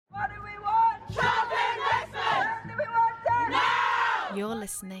You're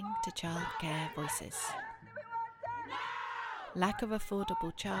listening to Childcare Voices. Lack of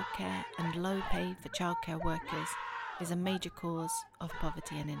affordable childcare and low pay for childcare workers is a major cause of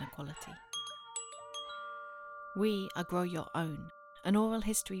poverty and inequality. We are Grow Your Own, an oral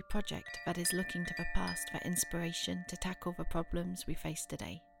history project that is looking to the past for inspiration to tackle the problems we face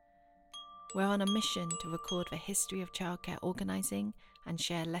today. We're on a mission to record the history of childcare organising and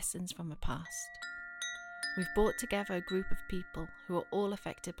share lessons from the past. We've brought together a group of people who are all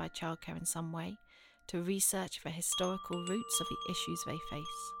affected by childcare in some way to research the historical roots of the issues they face.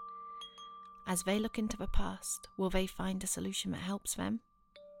 As they look into the past, will they find a solution that helps them?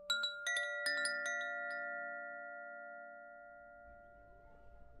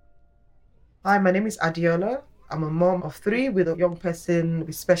 Hi, my name is Adiola. I'm a mom of 3 with a young person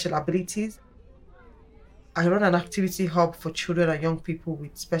with special abilities. I run an activity hub for children and young people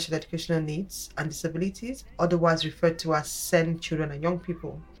with special educational needs and disabilities, otherwise referred to as SEND children and young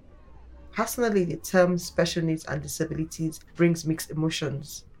people. Personally, the term special needs and disabilities brings mixed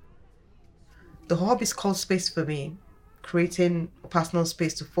emotions. The hub is called Space for Me, creating a personal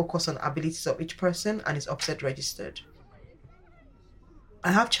space to focus on abilities of each person and is Ofsted registered.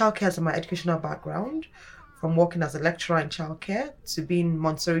 I have childcare as my educational background, from working as a lecturer in childcare to being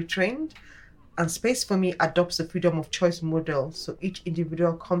Montessori trained, and Space for Me adopts the freedom of choice model, so each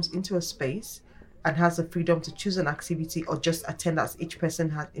individual comes into a space and has the freedom to choose an activity or just attend, as each person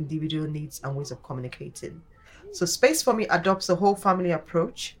has individual needs and ways of communicating. So Space for Me adopts a whole family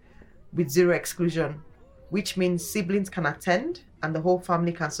approach with zero exclusion, which means siblings can attend and the whole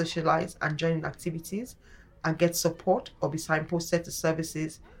family can socialize and join in activities and get support or be signposted to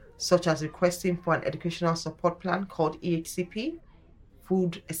services such as requesting for an educational support plan called EHCP,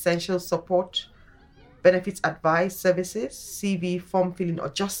 food essential support, benefits advice services, CV, form filling, or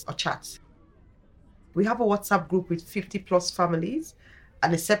just a chat. We have a WhatsApp group with 50 plus families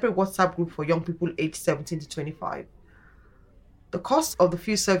and a separate WhatsApp group for young people aged 17 to 25. The cost of the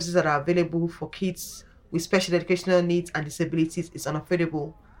few services that are available for kids with special educational needs and disabilities is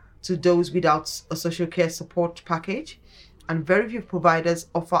unaffordable to those without a social care support package, and very few providers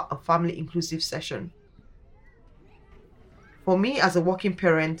offer a family inclusive session. For me as a working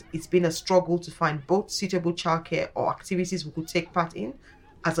parent, it's been a struggle to find both suitable childcare or activities we could take part in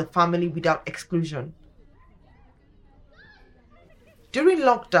as a family without exclusion. During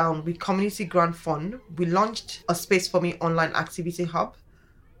lockdown with Community Grant Fund, we launched a Space for Me online activity hub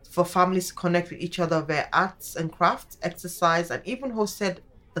for families to connect with each other via arts and crafts, exercise, and even hosted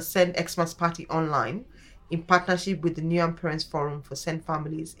a SEND Xmas party online in partnership with the New Parents Forum for SEND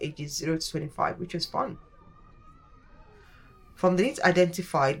families ages 0 to 25, which was fun. From the needs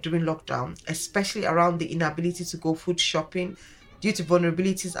identified during lockdown, especially around the inability to go food shopping due to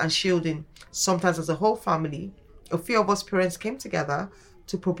vulnerabilities and shielding, sometimes as a whole family, a few of us parents came together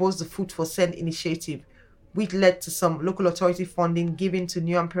to propose the Food for SEND initiative, which led to some local authority funding given to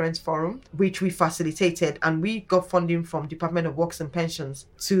New Parents Forum, which we facilitated, and we got funding from Department of Works and Pensions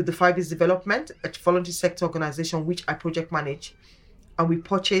to the 5 Years Development, a voluntary sector organization which I project manage, and we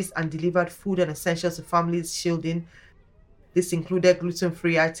purchased and delivered food and essentials to families shielding. This included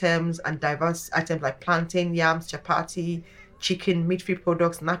gluten-free items and diverse items like plantain, yams, chapati, chicken, meat-free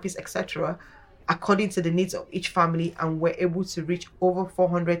products, nappies, etc., according to the needs of each family, and were able to reach over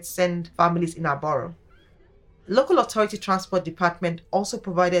 400 SEND families in our borough. Local Authority Transport Department also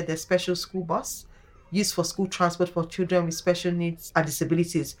provided their special school bus used for school transport for children with special needs and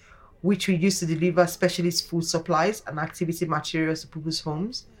disabilities, which we used to deliver specialist food supplies and activity materials to people's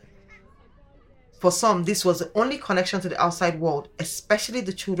homes. For some, this was the only connection to the outside world, especially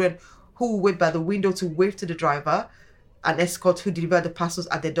the children who would wait by the window to wave to the driver and escort who delivered the parcels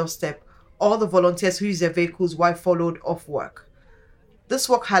at their doorstep, or the volunteers who used their vehicles while followed off work. This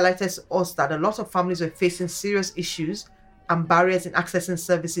work highlighted to us that a lot of families were facing serious issues and barriers in accessing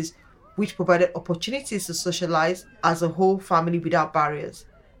services, which provided opportunities to socialize as a whole family without barriers.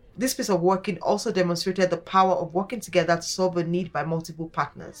 This piece of working also demonstrated the power of working together to solve a need by multiple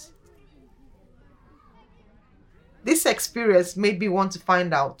partners. This experience made me want to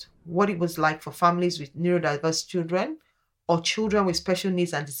find out what it was like for families with neurodiverse children or children with special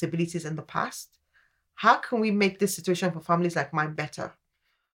needs and disabilities in the past. How can we make this situation for families like mine better?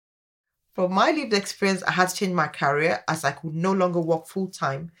 From my lived experience, I had to change my career as I could no longer work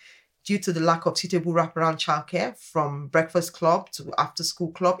full-time due to the lack of suitable wraparound childcare, from breakfast club to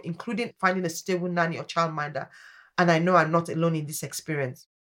after-school club, including finding a suitable nanny or childminder. And I know I'm not alone in this experience.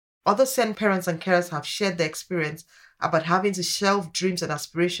 Other SEND parents and carers have shared their experience about having to shelve dreams and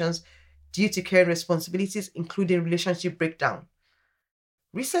aspirations due to care responsibilities, including relationship breakdown.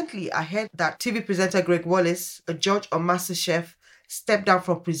 Recently, I heard that TV presenter Greg Wallace, a judge on MasterChef, stepped down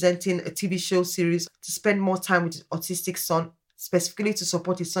from presenting a TV show series to spend more time with his autistic son, specifically to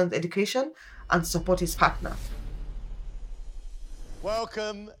support his son's education and support his partner.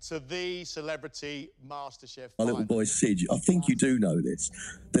 Welcome to the Celebrity MasterChef. My little boy Sid, I think you do know this,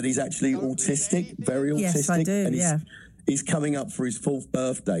 that he's actually autistic, very autistic. Yes, I do, and he's coming up for his 4th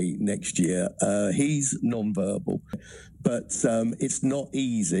birthday next year. He's non-verbal, but it's not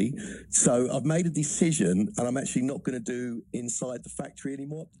easy. So I've made a decision, and I'm actually not going to do Inside the Factory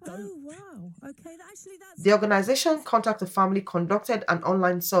anymore. Oh, wow. Okay, that's... The organisation Contact the Family conducted an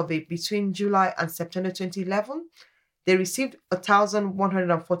online survey between July and September 2011. They received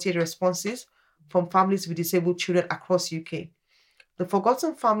 1,148 responses from families with disabled children across UK. The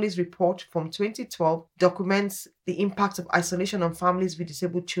Forgotten Families report from 2012 documents the impact of isolation on families with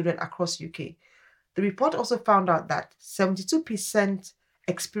disabled children across UK. The report also found out that 72%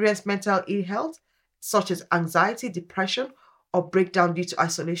 experience mental ill health, such as anxiety, depression, or breakdown due to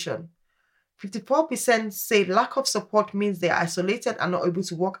isolation. 54% say lack of support means they are isolated and not able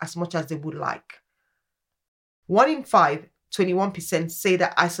to work as much as they would like. 1 in 5, 21%, say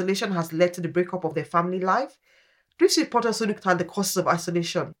that isolation has led to the breakup of their family life. This report also looked at the causes of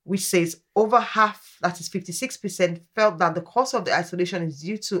isolation, which says over half, that is 56%, felt that the cause of the isolation is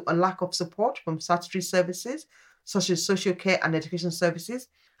due to a lack of support from statutory services, such as social care and education services.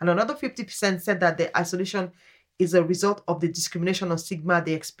 And another 50% said that the isolation is a result of the discrimination or stigma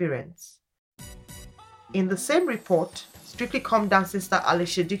they experience. In the same report, Strictly Come Dancing star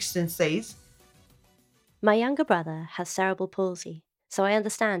Alicia Dixon says, "My younger brother has cerebral palsy, so I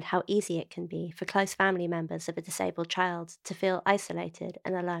understand how easy it can be for close family members of a disabled child to feel isolated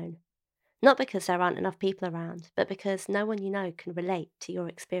and alone. Not because there aren't enough people around, but because no one you know can relate to your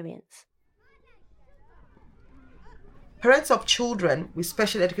experience." Parents of children with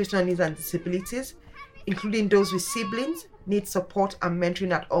special educational needs and disabilities, including those with siblings, need support and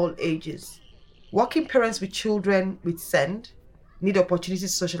mentoring at all ages. Working parents with children with SEND need opportunities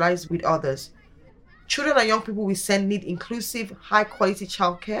to socialize with others. Children and young people with SEND need inclusive, high-quality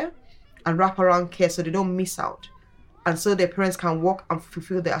childcare and wraparound care so they don't miss out, and so their parents can work and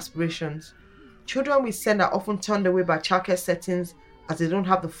fulfill their aspirations. Children with SEND are often turned away by childcare settings as they don't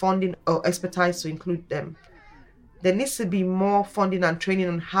have the funding or expertise to include them. There needs to be more funding and training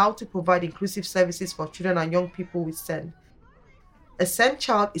on how to provide inclusive services for children and young people with SEND. A SEND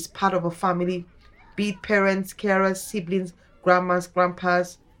child is part of a family, be it parents, carers, siblings, grandmas,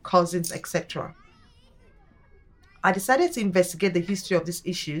 grandpas, cousins, etc. I decided to investigate the history of these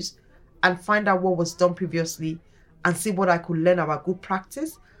issues and find out what was done previously and see what I could learn about good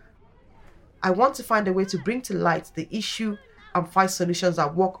practice. I want to find a way to bring to light the issue and find solutions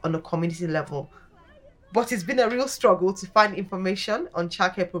that work on a community level. But it's been a real struggle to find information on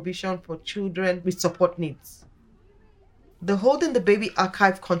childcare provision for children with support needs. The Holding the Baby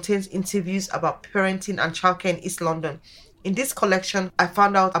archive contains interviews about parenting and childcare in East London. In this collection, I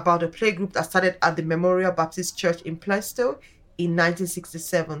found out about a playgroup that started at the Memorial Baptist Church in Plaistow in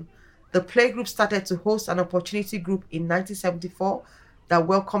 1967. The playgroup started to host an opportunity group in 1974 that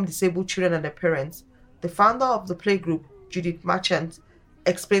welcomed disabled children and their parents. The founder of the playgroup, Judith Marchant,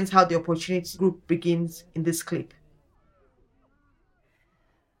 explains how the opportunity group begins in this clip.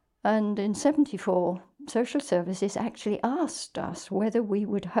 And in 1974, social services actually asked us whether we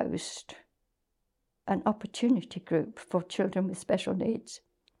would host an opportunity group for children with special needs.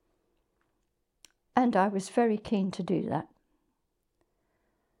 And I was very keen to do that.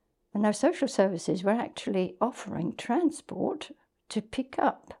 And our social services were actually offering transport to pick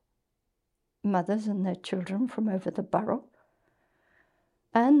up mothers and their children from over the borough.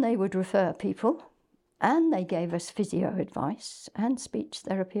 And they would refer people, and they gave us physio advice and speech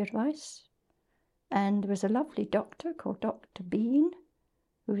therapy advice. And there was a lovely doctor called Dr. Bean,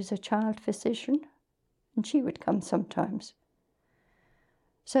 who was a child physician, and she would come sometimes.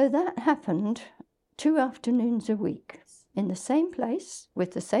 So that happened 2 afternoons a week in the same place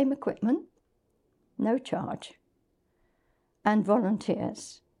with the same equipment, no charge, and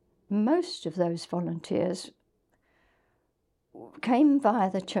volunteers. Most of those volunteers came via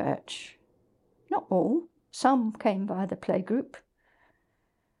the church. Not all, some came via the playgroup.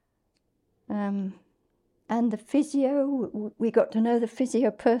 And the physio, we got to know the physio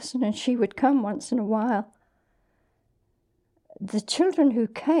person, and she would come once in a while. The children who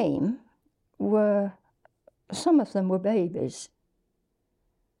came some of them were babies,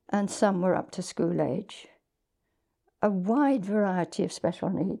 and some were up to school age. A wide variety of special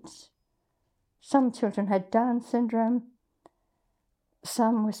needs. Some children had Down syndrome,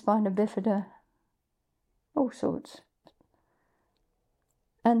 some with spina bifida, all sorts.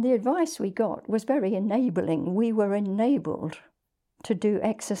 And the advice we got was very enabling. We were enabled to do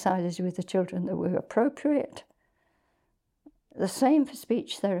exercises with the children that were appropriate. The same for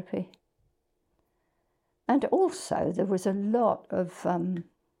speech therapy. And also there was a lot of, I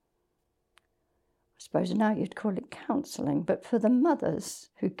suppose now you'd call it counselling, but for the mothers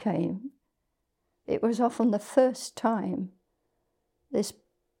who came, it was often the first time this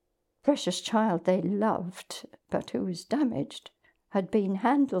precious child they loved, but who was damaged, had been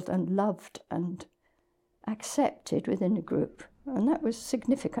handled and loved and accepted within a group. And that was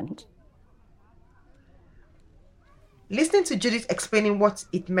significant. Listening to Judith explaining what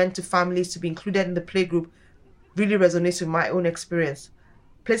it meant to families to be included in the playgroup really resonates with my own experience.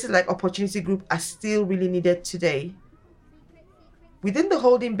 Places like Opportunity Group are still really needed today. Within the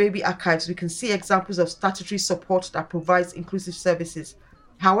Holding Baby archives, we can see examples of statutory support that provides inclusive services.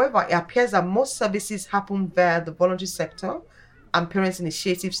 However, it appears that most services happen via the voluntary sector, and parents'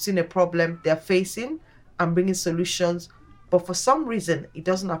 initiatives seeing a problem they're facing and bringing solutions, but for some reason, it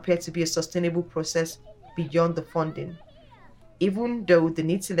doesn't appear to be a sustainable process beyond the funding, even though the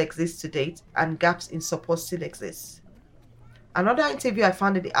need still exists to date and gaps in support still exist. Another interview I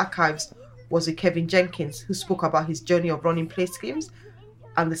found in the archives was with Kevin Jenkins, who spoke about his journey of running play schemes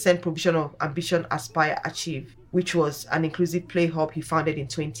and the SEND provision of Ambition, Aspire, Achieve, which was an inclusive play hub he founded in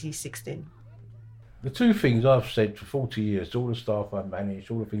 2016. The two things I've said for 40 years to all the staff I've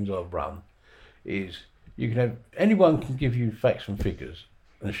managed, all the things I've run, is anyone can give you facts and figures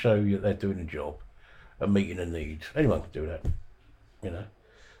and show you that they're doing a job and meeting a need. Anyone can do that, you know.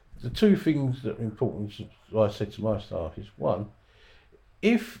 The two things that are important, I said to my staff, is one,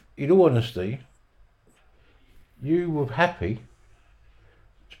 if, in all honesty, you were happy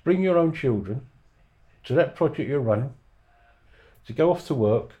to bring your own children to that project you're running, to go off to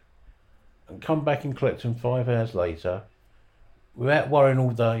work and come back and collect them 5 hours later, without worrying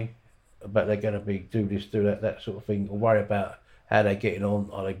all day about they're going to be do this, do that, that sort of thing, or worry about how they're getting on,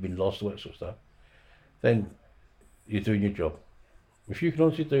 are they been lost, all that sort of stuff, then you're doing your job. If you can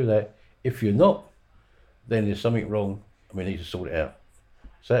honestly do that, if you're not, then there's something wrong and we need to sort it out.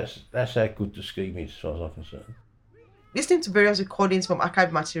 So that's how good the scheme is, as far as I'm concerned. Listening to various recordings from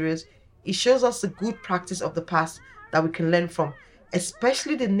archived materials, it shows us the good practice of the past that we can learn from,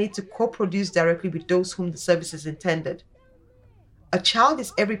 especially the need to co-produce directly with those whom the service is intended. A child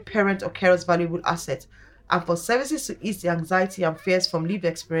is every parent or carer's valuable asset, and for services to ease the anxiety and fears from lived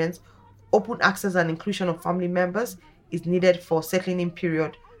experience, open access and inclusion of family members is needed for settling in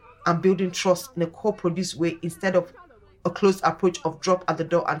period and building trust in a co-produced way instead of a closed approach of drop at the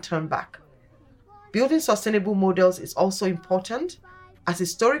door and turn back. Building sustainable models is also important, as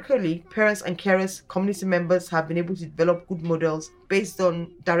historically, parents and carers, community members have been able to develop good models based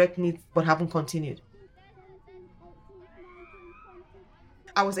on direct needs but haven't continued.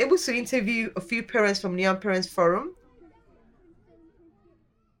 I was able to interview a few parents from Neon Parents Forum.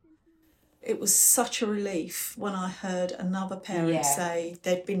 It was such a relief when I heard another parent say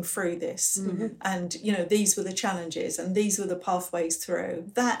they'd been through this and, you know, these were the challenges and these were the pathways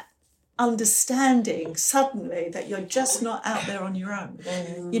through. That understanding suddenly that you're just not out there on your own.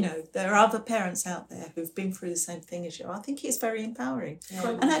 You know, there are other parents out there who've been through the same thing as you. I think it's very empowering.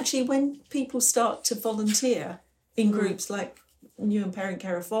 And actually, when people start to volunteer in groups like New and Parent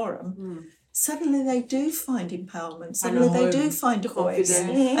Carer Forum, suddenly they do find empowerment, suddenly they do find a voice,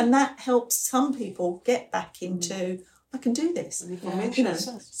 and that helps some people get back into, I can do this. You know.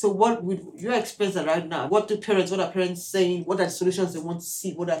 So what would your experience right now? What are parents saying? What are the solutions they want to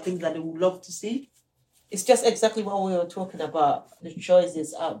see? What are things that they would love to see? It's just exactly what we were talking about, the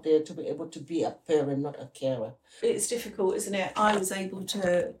choices out there to be able to be a parent, not a carer. It's difficult, isn't it? I was able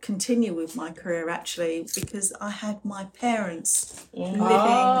to continue with my career actually because I had my parents living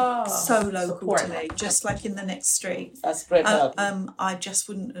so local to me, just like in the next street. That's great. I just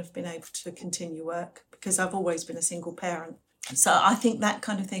wouldn't have been able to continue work because I've always been a single parent. So I think that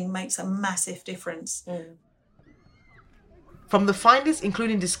kind of thing makes a massive difference. From the findings,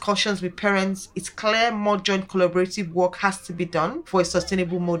 including discussions with parents, it's clear more joint collaborative work has to be done for a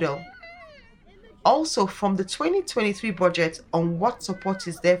sustainable model. Also, from the 2023 budget on what support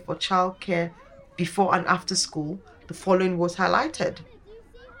is there for childcare before and after school, the following was highlighted.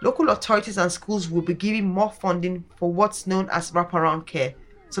 Local authorities and schools will be giving more funding for what's known as wraparound care,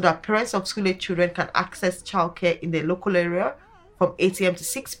 so that parents of school-age children can access childcare in their local area from 8 a.m. to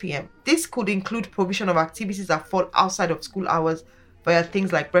 6 p.m. This could include provision of activities that fall outside of school hours via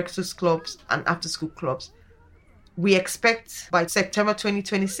things like breakfast clubs and after-school clubs. We expect by September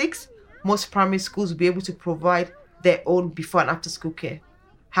 2026, most primary schools will be able to provide their own before and after-school care.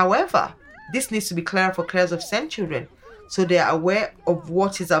 However, this needs to be clearer for carers of SEND children, so they are aware of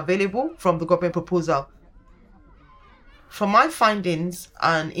what is available from the government proposal. From my findings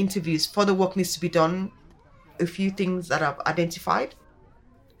and interviews, further work needs to be done. A few things that I've identified: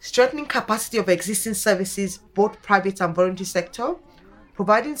 strengthening capacity of existing services, both private and voluntary sector,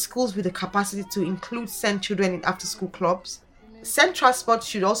 providing schools with the capacity to include SEND children in after-school clubs. SEND transport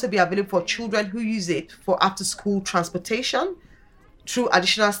should also be available for children who use it for after-school transportation through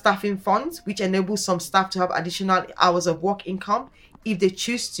additional staffing funds, which enables some staff to have additional hours of work income if they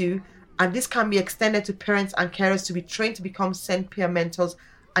choose to, and this can be extended to parents and carers to be trained to become SEND peer mentors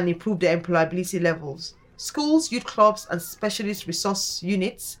and improve their employability levels. Schools, youth clubs, and specialist resource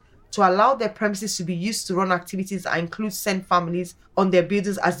units to allow their premises to be used to run activities that include SEND families on their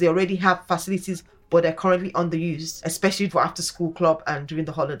buildings, as they already have facilities but they're currently underused, especially for after-school club and during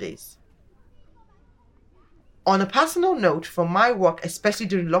the holidays. On a personal note, from my work, especially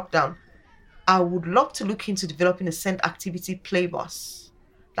during lockdown, I would love to look into developing a SEND activity play bus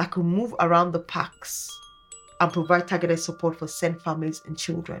that could move around the parks and provide targeted support for SEND families and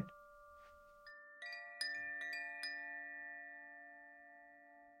children.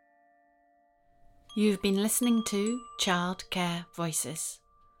 You've been listening to Child Care Voices.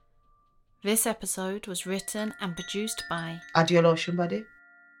 This episode was written and produced by Adiola Oshunbade.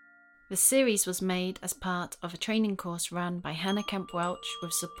 The series was made as part of a training course run by Hannah Kemp Welch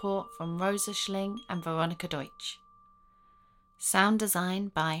with support from Rosa Schling and Veronica Deutsch. Sound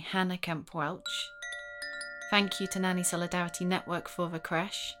design by Hannah Kemp Welch. Thank you to Nanny Solidarity Network for the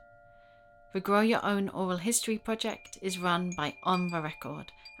creche. The Grow Your Own Oral History project is run by On The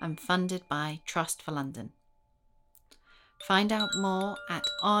Record and funded by Trust for London. Find out more at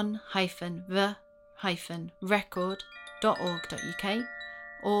on-the-record.org.uk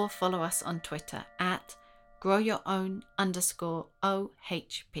or follow us on Twitter at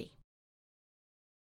growyourown_OHP.